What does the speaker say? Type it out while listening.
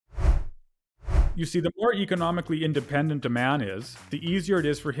You see, the more economically independent a man is, the easier it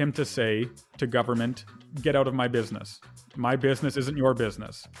is for him to say to government, get out of my business. My business isn't your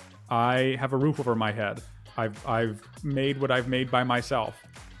business. I have a roof over my head. I've made what I've made by myself.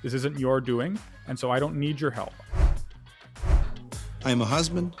 This isn't your doing, and so I don't need your help. I am a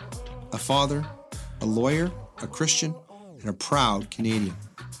husband, a father, a lawyer, a Christian, and a proud Canadian.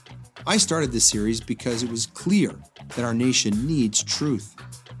 I started this series because it was clear that our nation needs truth.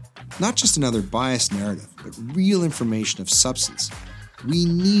 Not just another biased narrative, but real information of substance. We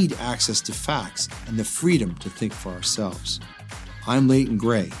need access to facts and the freedom to think for ourselves. I'm Leighton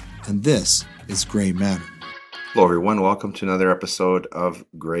Gray, and this is Gray Matter. Hello everyone, welcome to another episode of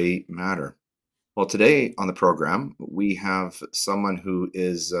Gray Matter. Well, today on the program, we have someone who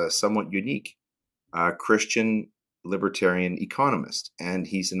is somewhat unique, a Christian libertarian economist, and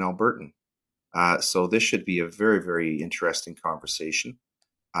he's an Albertan. So this should be a very, very interesting conversation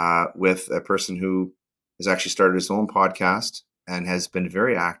with a person who has actually started his own podcast and has been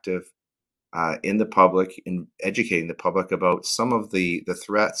very active in the public, in educating the public about some of the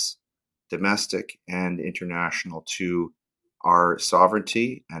threats, domestic and international, to our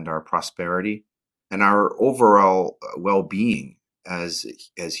sovereignty and our prosperity and our overall well-being as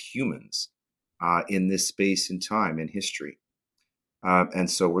humans in this space and time in history.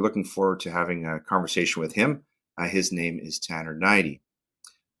 And so we're looking forward to having a conversation with him. His name is Tanner Hnidey.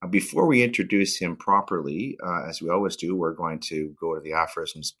 Before we introduce him properly, as we always do, we're going to go to the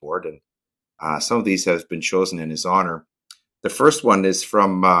aphorisms board, and some of these have been chosen in his honor. The first one is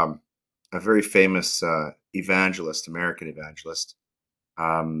from a very famous evangelist, American evangelist,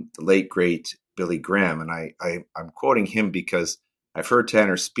 the late, great Billy Graham. And I'm quoting him because I've heard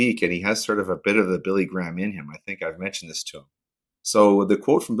Tanner speak, and he has sort of a bit of the Billy Graham in him. I think I've mentioned this to him. So the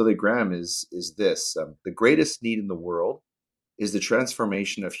quote from Billy Graham is this: the greatest need in the world is the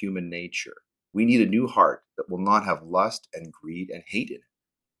transformation of human nature. We need a new heart that will not have lust and greed and hate in it.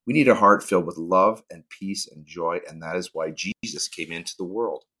 We need a heart filled with love and peace and joy, and that is why Jesus came into the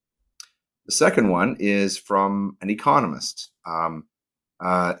world. The second one is from an economist,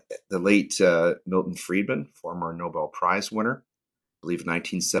 the late Milton Friedman, former Nobel Prize winner, I believe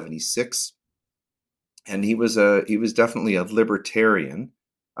 1976. And he was definitely a libertarian,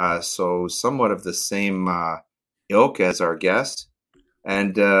 so somewhat of the same ilk as our guest.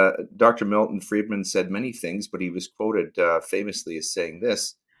 And Dr. Milton Friedman said many things, but he was quoted famously as saying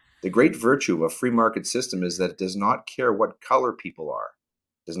this: the great virtue of a free market system is that it does not care what color people are,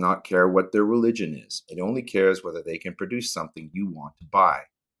 does not care what their religion is. It only cares whether they can produce something you want to buy.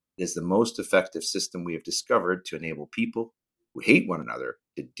 It is the most effective system we have discovered to enable people who hate one another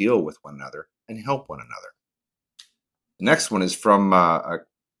to deal with one another and help one another. The next one is from a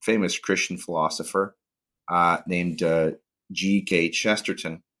famous Christian philosopher named G.K.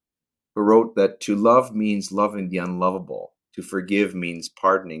 Chesterton, who wrote that to love means loving the unlovable, to forgive means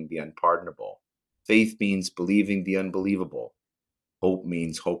pardoning the unpardonable, faith means believing the unbelievable, hope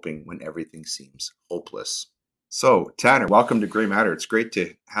means hoping when everything seems hopeless. So, Tanner, welcome to Gray Matter. It's great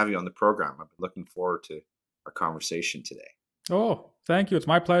to have you on the program. I've been looking forward to our conversation today. Oh, thank you. It's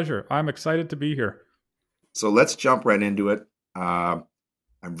my pleasure. I'm excited to be here. So let's jump right into it.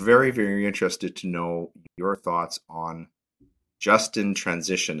 I'm very, very interested to know your thoughts on just in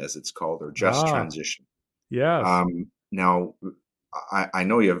transition, as it's called, or just transition. Yes. Now, I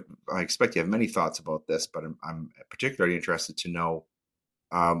know I expect you have many thoughts about this, but I'm particularly interested to know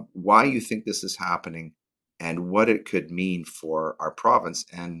why you think this is happening and what it could mean for our province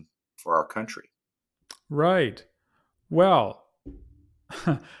and for our country. Right. Well,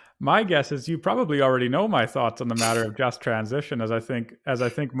 my guess is you probably already know my thoughts on the matter of just transition, as I think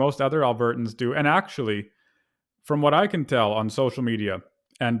most other Albertans do. And actually, from what I can tell on social media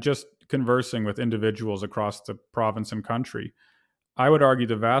and just conversing with individuals across the province and country, I would argue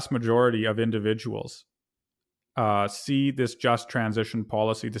the vast majority of individuals see this just transition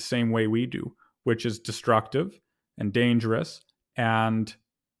policy the same way we do, which is destructive and dangerous and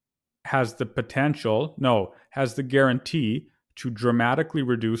has the guarantee to dramatically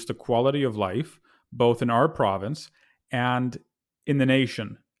reduce the quality of life, both in our province and in the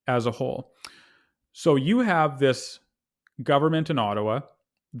nation as a whole. So you have this government in Ottawa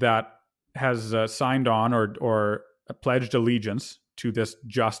that has signed on or pledged allegiance to this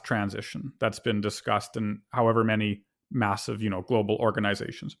just transition that's been discussed in however many massive, global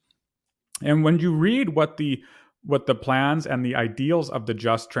organizations. And when you read what the plans and the ideals of the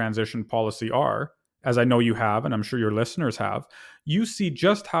just transition policy are, as I know you have, and I'm sure your listeners have, you see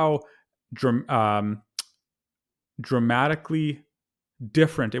just how dramatically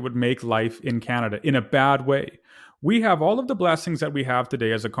different it would make life in Canada in a bad way. We have all of the blessings that we have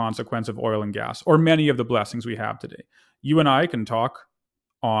today as a consequence of oil and gas, or many of the blessings we have today. You and I can talk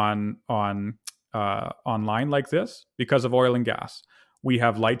online like this because of oil and gas. We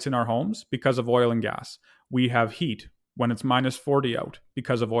have lights in our homes because of oil and gas. We have heat when it's minus 40 out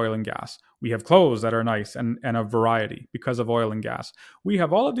because of oil and gas. We have clothes that are nice and a variety because of oil and gas. We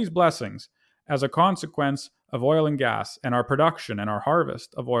have all of these blessings as a consequence of oil and gas and our production and our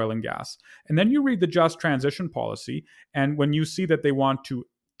harvest of oil and gas. And then you read the just transition policy, and when you see that they want to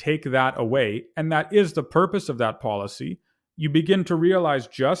take that away, and that is the purpose of that policy, you begin to realize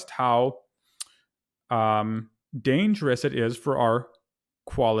just how dangerous it is for our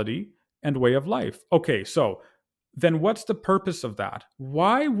quality and way of life. Okay, so then what's the purpose of that?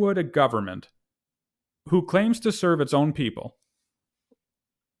 Why would a government who claims to serve its own people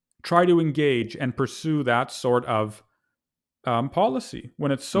try to engage and pursue that sort of policy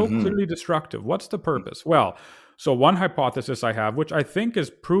when it's so clearly destructive? What's the purpose? Well, so one hypothesis I have, which I think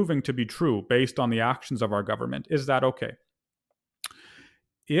is proving to be true based on the actions of our government, is that, okay,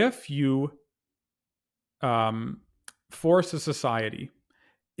 if you force a society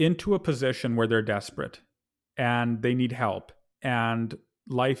into a position where they're desperate and they need help and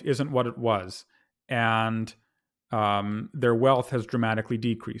life isn't what it was and their wealth has dramatically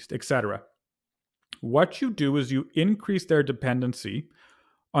decreased, etc., what you do is you increase their dependency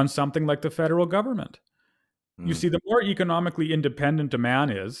on something like the federal government. You see, the more economically independent a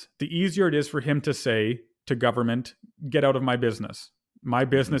man is, the easier it is for him to say to government, get out of my business. My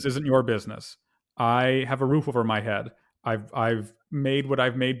business isn't your business. I have a roof over my head. I've made what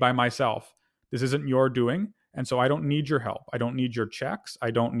I've made by myself. This isn't your doing, and so I don't need your help. I don't need your checks.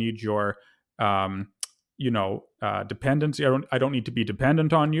 I don't need your, dependency. I don't need to be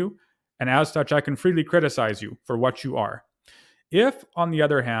dependent on you, and as such, I can freely criticize you for what you are. If, on the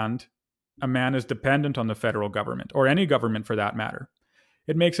other hand, a man is dependent on the federal government, or any government for that matter,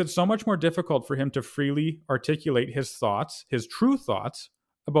 it makes it so much more difficult for him to freely articulate his thoughts, his true thoughts,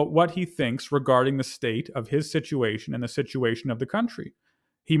 about what he thinks regarding the state of his situation and the situation of the country.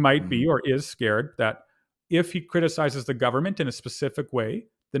 He might be or is scared that if he criticizes the government in a specific way,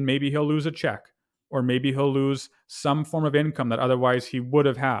 then maybe he'll lose a check, or maybe he'll lose some form of income that otherwise he would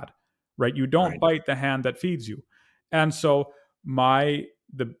have had, right? You don't bite the hand that feeds you. And so my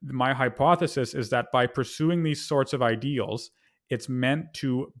hypothesis is that by pursuing these sorts of ideals, it's meant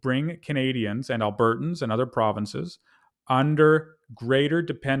to bring Canadians and Albertans and other provinces under greater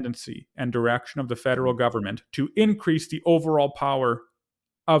dependency and direction of the federal government to increase the overall power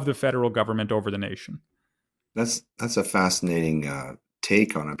of the federal government over the nation. That's a fascinating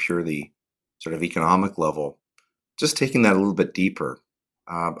take on a purely sort of economic level. Just taking that a little bit deeper,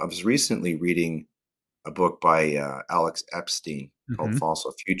 I was recently reading a book by Alex Epstein called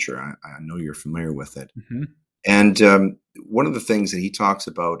Fulsome Future. I know you're familiar with it. And one of the things that he talks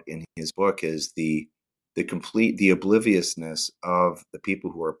about in his book is the obliviousness of the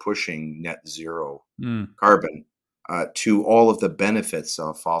people who are pushing net zero carbon to all of the benefits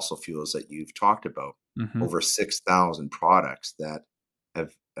of fossil fuels that you've talked about. Over 6,000 products that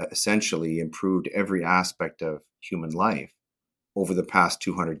have essentially improved every aspect of human life over the past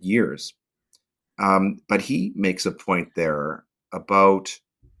 200 years. But he makes a point there about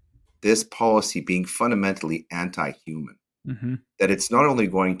this policy being fundamentally anti-human, that it's not only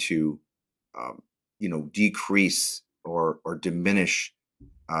going to decrease or diminish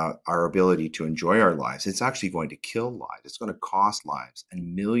our ability to enjoy our lives, it's actually going to kill lives. It's going to cost lives,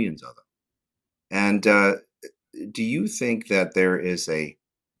 and millions of them. And do you think that there is a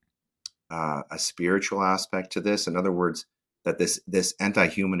spiritual aspect to this? In other words, that this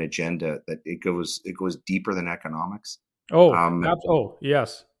anti-human agenda, that it goes deeper than economics?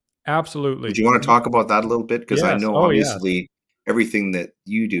 Yes, absolutely. Do you want to talk about that a little bit? Because yes. I know obviously everything that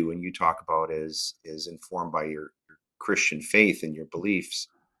you do and you talk about is informed by your Christian faith and your beliefs.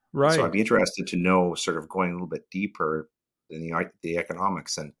 Right. So I'd be interested to know, sort of going a little bit deeper in the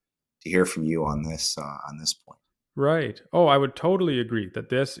economics, and to hear from you on this point. Right. Oh, I would totally agree that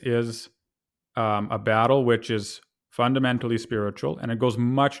this is a battle which is fundamentally spiritual, and it goes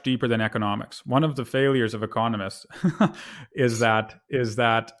much deeper than economics. One of the failures of economists is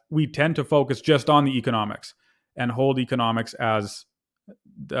that we tend to focus just on the economics and hold economics as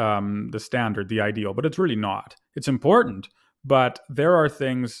the standard, the ideal, but it's really not. It's important, but there are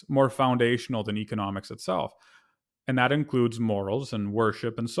things more foundational than economics itself, and that includes morals and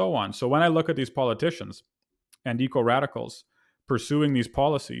worship and so on. So when I look at these politicians and eco-radicals pursuing these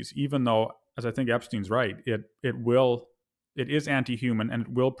policies, even though, as I think Epstein's right, it is anti-human and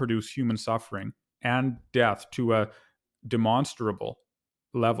it will produce human suffering and death to a demonstrable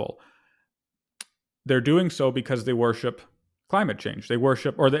level, they're doing so because they worship climate change. They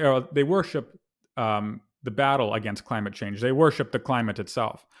worship, or they worship the battle against climate change. They worship the climate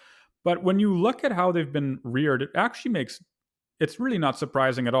itself. But when you look at how they've been reared, it's really not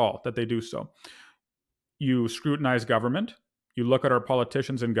surprising at all that they do so. You scrutinize government. You look at our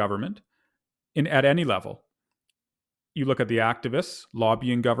politicians in government, at any level. You look at the activists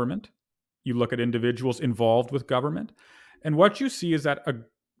lobbying government. You look at individuals involved with government. And what you see is that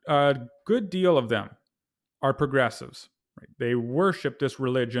a good deal of them are progressives. Right? They worship this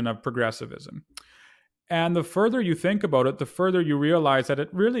religion of progressivism. And the further you think about it, the further you realize that it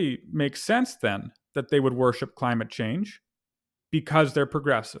really makes sense then that they would worship climate change because they're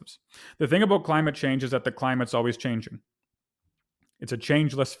progressives. The thing about climate change is that the climate's always changing. It's a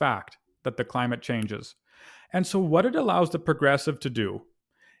changeless fact that the climate changes. And so what it allows the progressive to do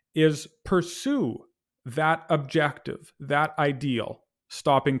is pursue that objective, that ideal,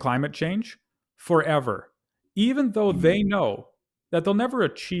 stopping climate change forever, even though they know that they'll never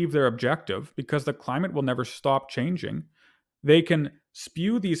achieve their objective because the climate will never stop changing. They can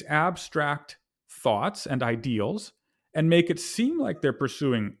spew these abstract thoughts and ideals and make it seem like they're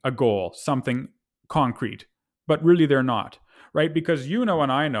pursuing a goal, something concrete, but really they're not, right? Because you know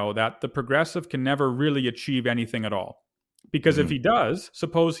and I know that the progressive can never really achieve anything at all. Because if he does,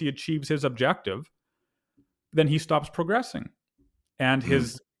 suppose he achieves his objective, then he stops progressing and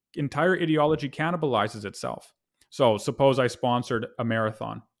his entire ideology cannibalizes itself. So suppose I sponsored a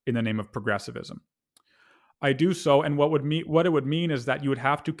marathon in the name of progressivism. I do so, and what it would mean is that you would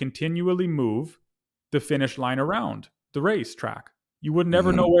have to continually move the finish line around the race track. You would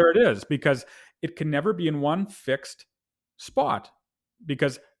never know where it is because it can never be in one fixed spot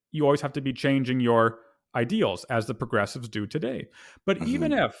because you always have to be changing your ideals as the progressives do today. But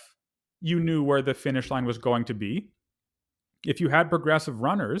even if you knew where the finish line was going to be, if you had progressive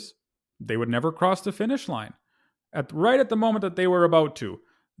runners, they would never cross the finish line. Right at the moment that they were about to,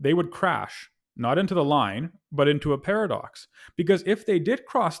 they would crash, not into the line, but into a paradox. Because if they did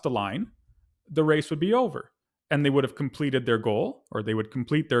cross the line, the race would be over and they would have completed their goal, or they would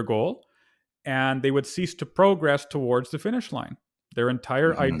complete their goal, and they would cease to progress towards the finish line. Their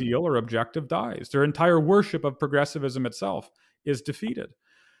entire ideal or objective dies. Their entire worship of progressivism itself is defeated.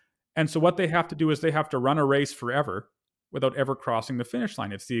 And so what they have to do is they have to run a race forever without ever crossing the finish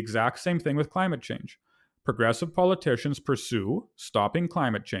line. It's the exact same thing with climate change. Progressive politicians pursue stopping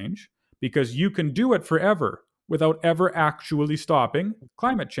climate change because you can do it forever without ever actually stopping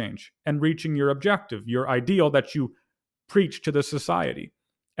climate change and reaching your objective, your ideal that you preach to the society.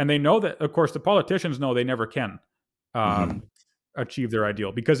 And they know that, of course, the politicians know they never can achieve their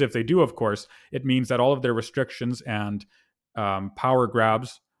ideal. Because if they do, of course, it means that all of their restrictions and power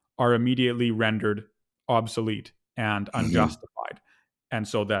grabs are immediately rendered obsolete and unjustified. And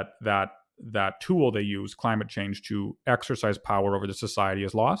so that tool they use, climate change, to exercise power over the society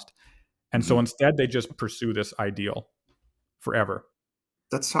is lost. And so instead, they just pursue this ideal forever.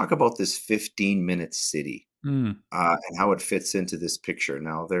 Let's talk about this 15-minute city and how it fits into this picture.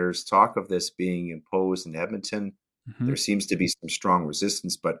 Now, there's talk of this being imposed in Edmonton. There seems to be some strong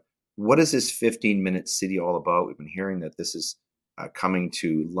resistance. But what is this 15-minute city all about? We've been hearing that this is coming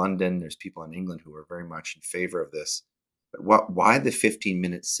to London. There's people in England who are very much in favor of this. But why the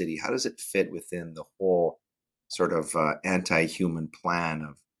 15-minute city? How does it fit within the whole sort of anti-human plan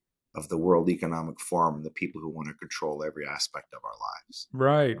of the World Economic Forum and the people who want to control every aspect of our lives?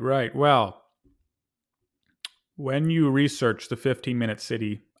 Right. Well, when you research the 15-minute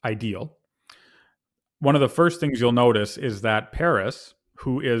city ideal, one of the first things you'll notice is that Paris,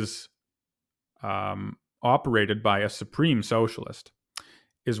 who is operated by a supreme socialist,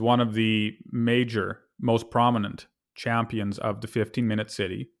 is one of the major, most prominent champions of the 15-minute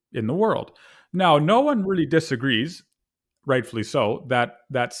city in the world. Now, no one really disagrees, rightfully so,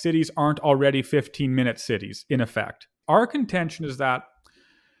 that cities aren't already 15-minute cities, in effect. Our contention is that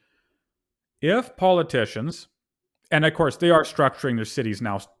if politicians, and of course they are structuring their cities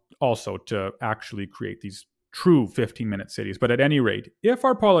now also to actually create these true 15-minute cities, but at any rate, if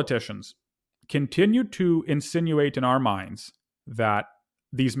our politicians continue to insinuate in our minds that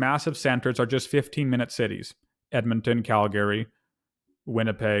these massive centers are just 15-minute cities, Edmonton, Calgary,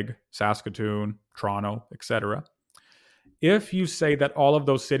 Winnipeg, Saskatoon, Toronto, etc. If you say that all of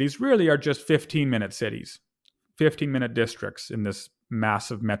those cities really are just 15-minute cities, 15-minute districts in this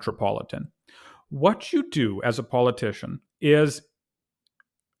massive metropolitan, what you do as a politician is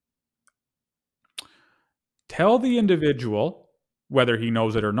tell the individual, whether he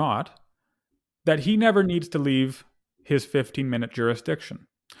knows it or not, that he never needs to leave his 15-minute jurisdiction.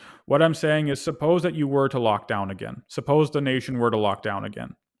 What I'm saying is, suppose that you were to lock down again. Suppose the nation were to lock down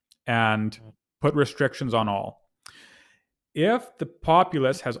again. And put restrictions on all. If the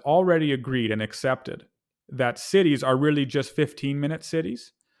populace has already agreed and accepted that cities are really just 15-minute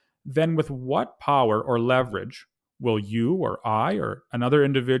cities, then with what power or leverage will you or I or another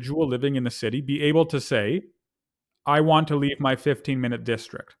individual living in the city be able to say, I want to leave my 15-minute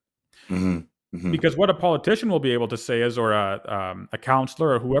district? Mm-hmm. Mm-hmm. Because what a politician will be able to say is, or a counselor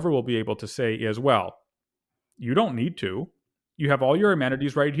or whoever will be able to say is, well, you don't need to. You have all your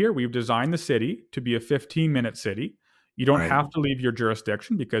amenities right here. We've designed the city to be a 15-minute city. You don't have to leave your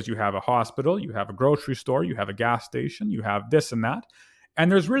jurisdiction because you have a hospital, you have a grocery store, you have a gas station, you have this and that. And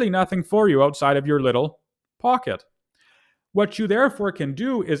there's really nothing for you outside of your little pocket. What you therefore can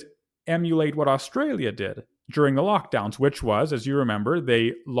do is emulate what Australia did during the lockdowns, which was, as you remember,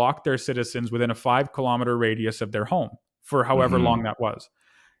 they locked their citizens within a 5-kilometer radius of their home for however long that was.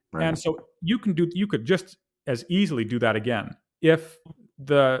 Right. And so you could just as easily do that again if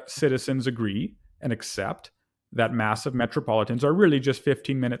the citizens agree and accept that massive metropolitans are really just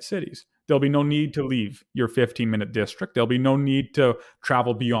 15-minute cities. There'll be no need to leave your 15-minute district. There'll be no need to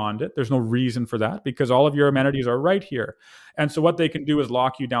travel beyond it. There's no reason for that because all of your amenities are right here. And so what they can do is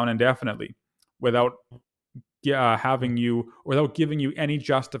lock you down indefinitely without giving you any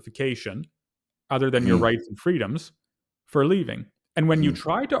justification other than your rights and freedoms for leaving. And when you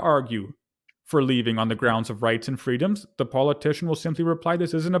try to argue for leaving on the grounds of rights and freedoms, the politician will simply reply,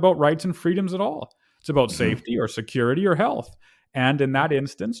 this isn't about rights and freedoms at all. It's about safety or security or health. And in that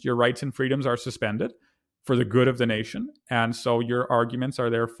instance, your rights and freedoms are suspended for the good of the nation. And so your arguments are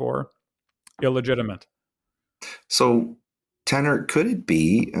therefore illegitimate. So, Tanner, could it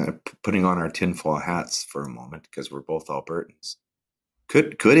be, putting on our tinfoil hats for a moment, because we're both Albertans,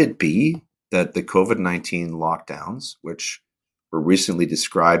 could it be that the COVID-19 lockdowns, which were recently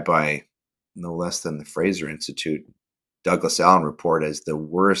described by no less than the Fraser Institute Douglas Allen report as the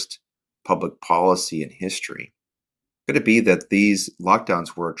worst public policy in history, could it be that these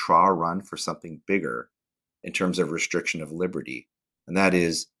lockdowns were a trial run for something bigger in terms of restriction of liberty, and that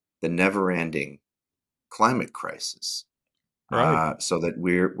is the never-ending climate crisis? Right. So that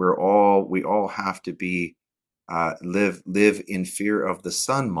we all have to be live in fear of the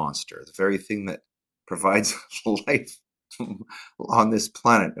sun monster, the very thing that provides life on this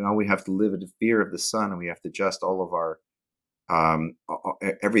planet. And now we have to live in fear of the sun, and we have to adjust all of our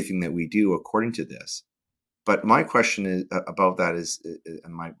everything that we do according to this. But my question is about that is,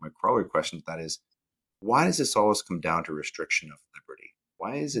 and my corollary question to that is, why does this always come down to restriction of liberty?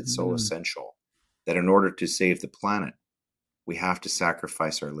 Why is it so essential that in order to save the planet, we have to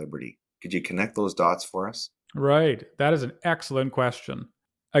sacrifice our liberty? Could you connect those dots for us? Right. That is an excellent question.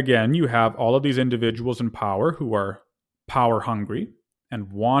 Again, you have all of these individuals in power who are power hungry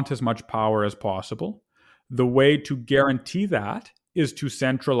and want as much power as possible. The way to guarantee that is to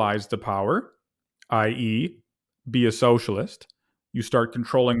centralize the power, i.e., be a socialist. You start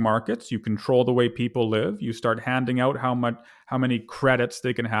controlling markets. You control the way people live. You start handing out how many credits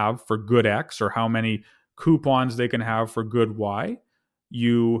they can have for good X or how many coupons they can have for good Y.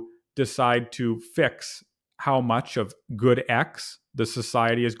 You decide to fix how much of good X the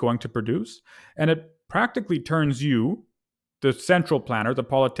society is going to produce. And it practically turns you, the central planner, the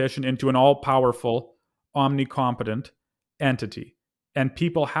politician, into an all-powerful, omnicompetent entity. And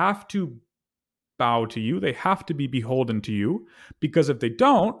people have to bow to you. They have to be beholden to you, because if they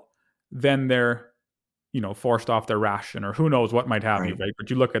don't, then they're, forced off their ration, or who knows what might happen, right? But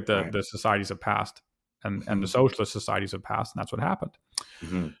you look at the societies of past and the socialist societies of past, and that's what happened.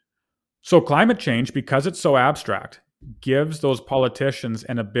 So climate change, because it's so abstract, gives those politicians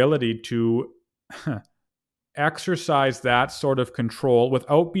an ability to exercise that sort of control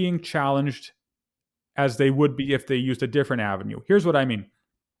without being challenged as they would be if they used a different avenue. Here's what I mean.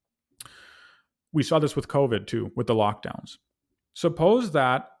 We saw this with COVID too, with the lockdowns. Suppose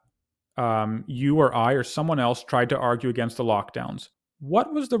that you or I or someone else tried to argue against the lockdowns.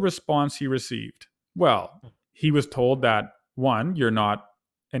 What was the response he received? Well, he was told that, one, you're not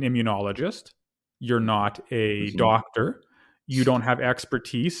an immunologist, you're not a doctor, you don't have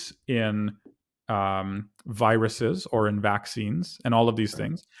expertise in viruses or in vaccines and all of these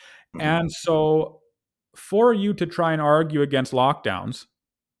things. And so for you to try and argue against lockdowns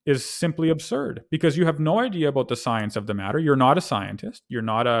is simply absurd, because you have no idea about the science of the matter. You're not a scientist. You're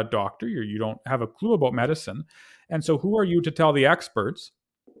not a doctor. You don't have a clue about medicine. And so who are you to tell the experts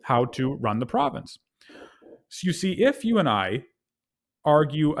how to run the province? So you see, if you and I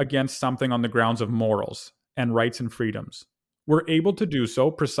argue against something on the grounds of morals and rights and freedoms, we're able to do so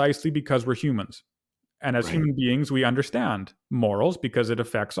precisely because we're humans. And as human beings, we understand morals because it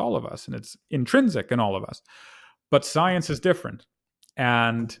affects all of us and it's intrinsic in all of us. But science is different.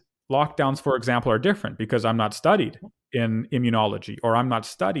 And lockdowns, for example, are different because I'm not studied in immunology, or I'm not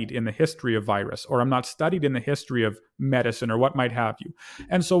studied in the history of virus, or I'm not studied in the history of medicine, or what might have you.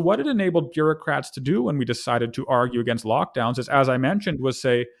 And so what it enabled bureaucrats to do when we decided to argue against lockdowns is, as I mentioned, was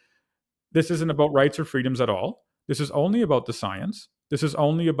say, this isn't about rights or freedoms at all. This is only about the science. This is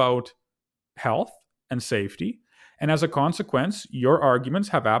only about health and safety. And as a consequence, your arguments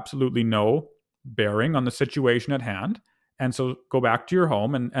have absolutely no bearing on the situation at hand. And so go back to your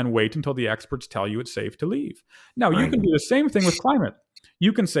home and wait until the experts tell you it's safe to leave. Now, you can do the same thing with climate.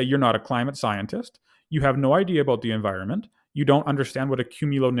 You can say you're not a climate scientist. You have no idea about the environment. You don't understand what a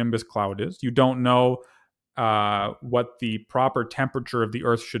cumulonimbus cloud is. You don't know what the proper temperature of the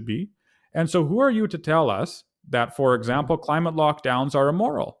Earth should be. And so who are you to tell us that, for example, climate lockdowns are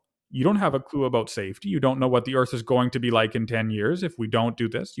immoral? You don't have a clue about safety. You don't know what the Earth is going to be like in 10 years if we don't do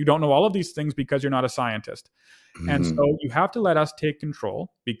this. You don't know all of these things because you're not a scientist. Mm-hmm. And so you have to let us take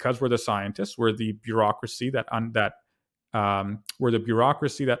control because we're the scientists. We're the bureaucracy that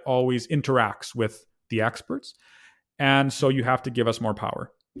always interacts with the experts. And so you have to give us more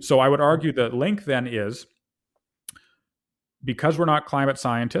power. So I would argue the link then is, because we're not climate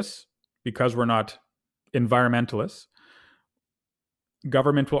scientists, because we're not environmentalists,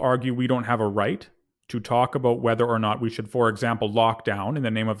 government will argue we don't have a right to talk about whether or not we should, for example, lock down in the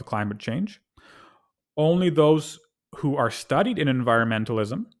name of climate change. Only those who are studied in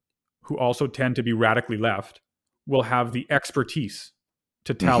environmentalism, who also tend to be radically left, will have the expertise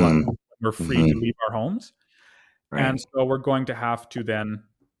to tell us we're free to leave our homes. Right. And so we're going to have to then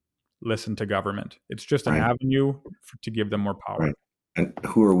listen to government. It's just an avenue to give them more power. Right. And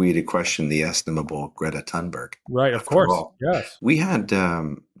who are we to question the estimable Greta Thunberg? Right, of course. Yes. We had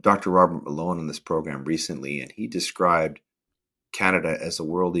Dr. Robert Malone on this program recently, and he described Canada as a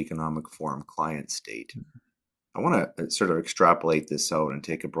World Economic Forum client state. I want to sort of extrapolate this out and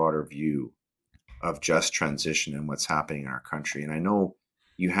take a broader view of just transition and what's happening in our country. And I know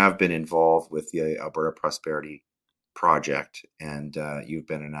you have been involved with the Alberta Prosperity Project, and you've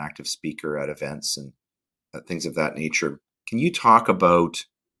been an active speaker at events and things of that nature. Can you talk about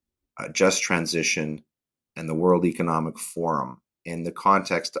just transition and the World Economic Forum in the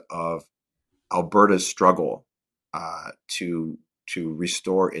context of Alberta's struggle to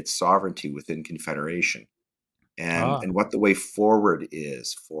restore its sovereignty within Confederation, and what the way forward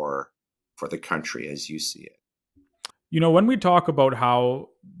is for the country as you see it? You know, when we talk about how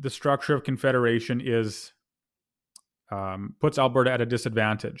the structure of Confederation is puts Alberta at a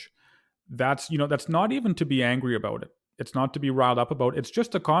disadvantage, that's not even to be angry about it. It's not to be riled up about. It's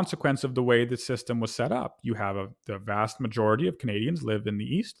just a consequence of the way the system was set up. You have the vast majority of Canadians live in the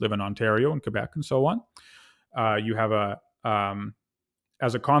East, live in Ontario and Quebec and so on. You have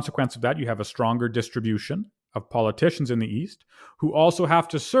as a consequence of that, you have a stronger distribution of politicians in the East who also have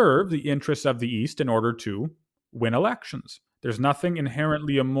to serve the interests of the East in order to win elections. There's nothing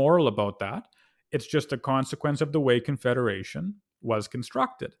inherently immoral about that. It's just a consequence of the way Confederation was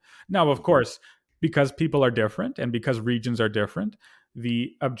constructed. Now, of course, because people are different and because regions are different,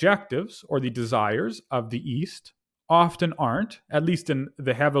 the objectives or the desires of the East often aren't, at least in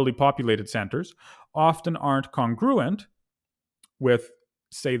the heavily populated centers, often aren't congruent with,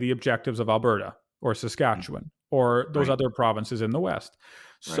 say, the objectives of Alberta or Saskatchewan or those other provinces in the West.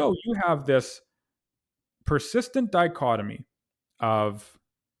 So you have this persistent dichotomy of,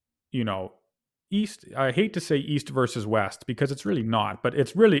 East, I hate to say East versus West because it's really not, but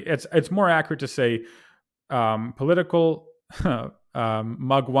it's more accurate to say political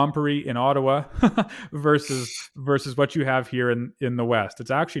mugwumpery in Ottawa versus what you have here in the West.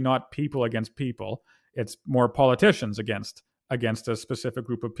 It's actually not people against people. It's more politicians against a specific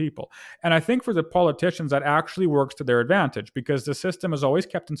group of people. And I think for the politicians, that actually works to their advantage because the system is always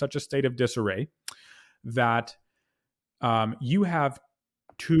kept in such a state of disarray that you have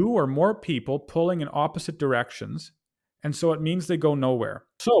two or more people pulling in opposite directions, and so it means they go nowhere.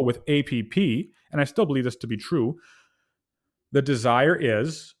 So with APP, and I still believe this to be true, the desire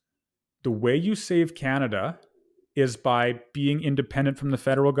is the way you save Canada is by being independent from the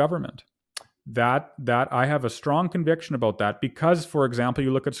federal government. That I have a strong conviction about that because, for example,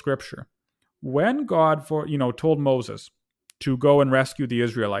 you look at Scripture. When God told Moses to go and rescue the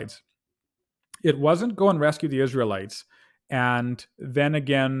Israelites, it wasn't go and rescue the Israelites and then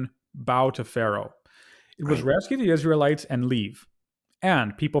again bow to Pharaoh. It was rescue the Israelites and leave.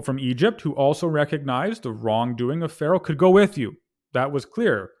 And people from Egypt who also recognized the wrongdoing of Pharaoh could go with you. That was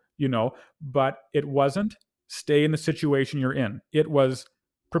clear, but it wasn't stay in the situation you're in. It was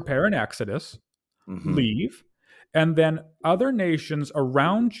prepare an exodus, leave, and then other nations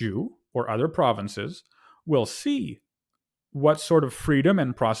around you or other provinces will see what sort of freedom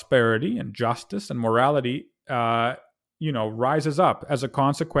and prosperity and justice and morality, rises up as a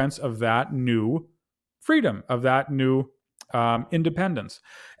consequence of that new freedom, of that new independence.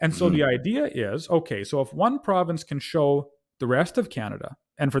 And so the idea is, okay, so if one province can show the rest of Canada,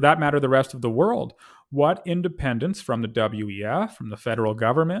 and for that matter, the rest of the world, what independence from the WEF, from the federal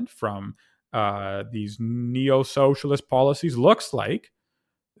government, from these neo-socialist policies looks like,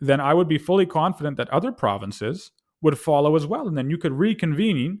 then I would be fully confident that other provinces would follow as well. And then you could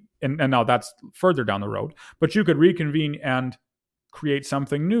reconvene, and now that's further down the road, but you could reconvene and create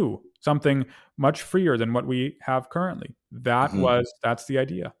something new, something much freer than what we have currently. That's the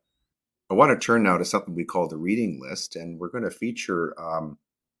idea. I want to turn now to something we call the reading list, and we're going to feature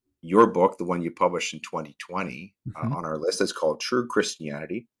your book, the one you published in 2020, on our list. It's called True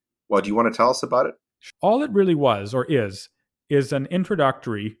Christianity. Well, do you want to tell us about it? All it really was, or is an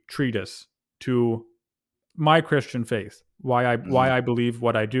introductory treatise to my Christian faith, why I believe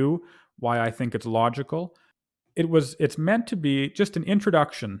what I do, why I think it's logical. It's meant to be just an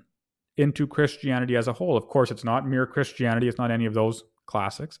introduction into Christianity as a whole. Of course, it's not mere Christianity. It's not any of those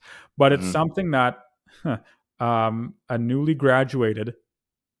classics, but it's something that a newly graduated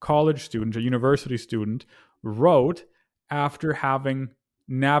college student, a university student, wrote after having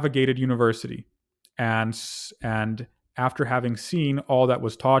navigated university and after having seen all that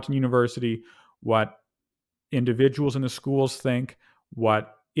was taught in university, what individuals in the schools think,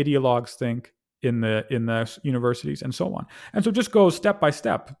 what ideologues think in the universities, and so on. And so it just goes step by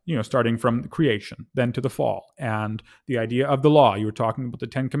step, starting from creation, then to the fall, and the idea of the law. You were talking about the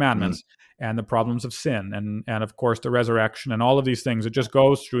 10 Commandments and the problems of sin, and of course the resurrection, and all of these things. It just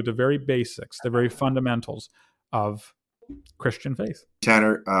goes through the very basics, the very fundamentals of Christian faith.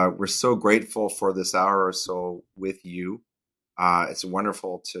 Tanner, we're so grateful for this hour or so with you. It's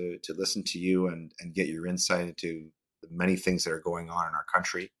wonderful to listen to you and get your insight into the many things that are going on in our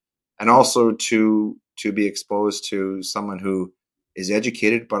country, and also to be exposed to someone who is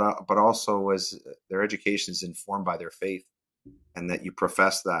educated, but also as their education is informed by their faith, and that you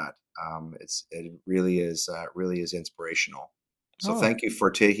profess that. It really is inspirational. So thank you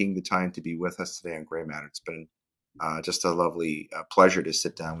for taking the time to be with us today on Grey Matter. It's been just a lovely pleasure to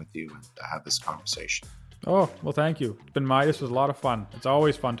sit down with you and have this conversation. Oh, well, thank you. This was a lot of fun. It's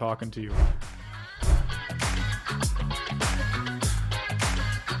always fun talking to you.